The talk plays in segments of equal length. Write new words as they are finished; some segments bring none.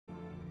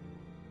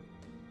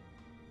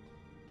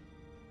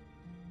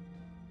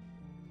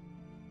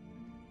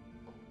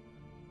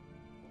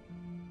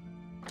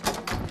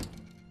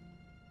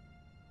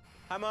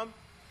Hi, Mum.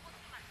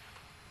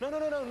 No,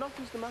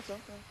 nothing's the matter.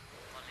 Okay.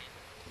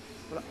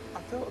 Well, I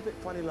felt a bit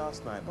funny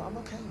last night, but I'm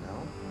okay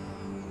now.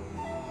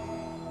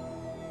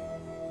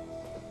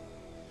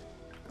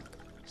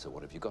 So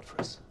what have you got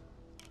for us?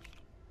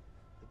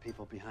 The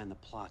people behind the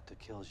plot to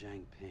kill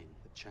Zhang Ping,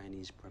 the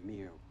Chinese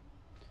premier.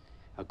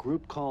 A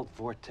group called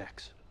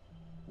Vortex.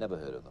 Never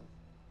heard of them.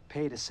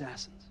 Paid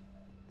assassins.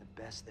 The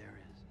best there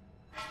is.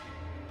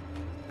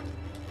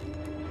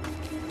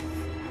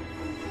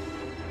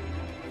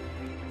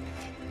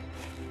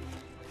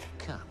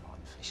 Come on,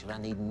 Fisher, I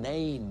need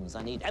names,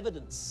 I need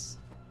evidence.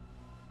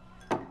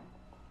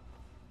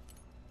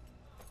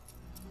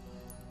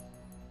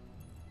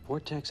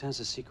 Vortex has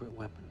a secret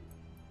weapon.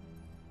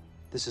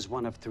 This is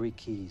one of 3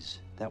 keys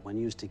that, when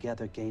used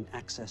together, gain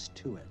access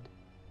to it.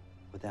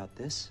 Without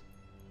this,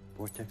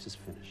 Vortex is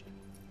finished.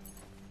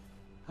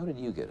 How did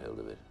you get hold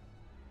of it?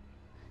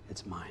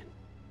 It's mine.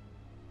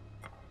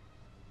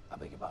 I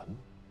beg your pardon?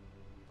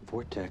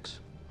 Vortex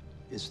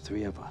is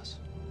 3 of us.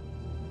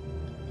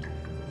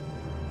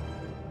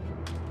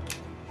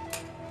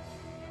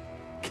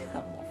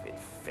 Come off it,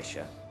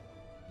 Fisher.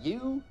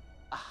 You,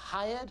 a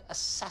hired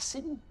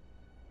assassin?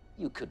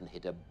 You couldn't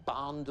hit a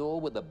barn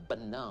door with a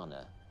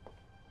banana.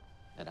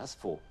 And as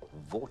for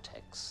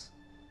Vortex,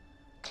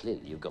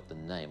 clearly you got the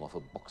name off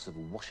a box of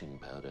washing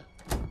powder.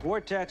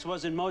 Vortex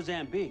was in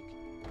Mozambique.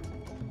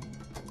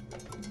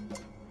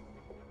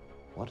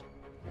 What?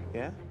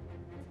 Yeah?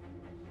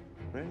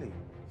 Really?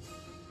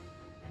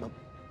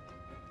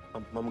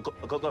 Mum, go.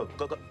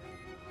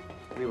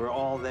 We were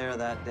all there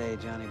that day,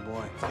 Johnny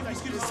boy.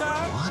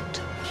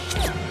 What?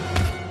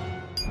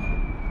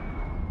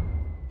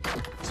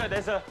 So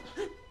there's a...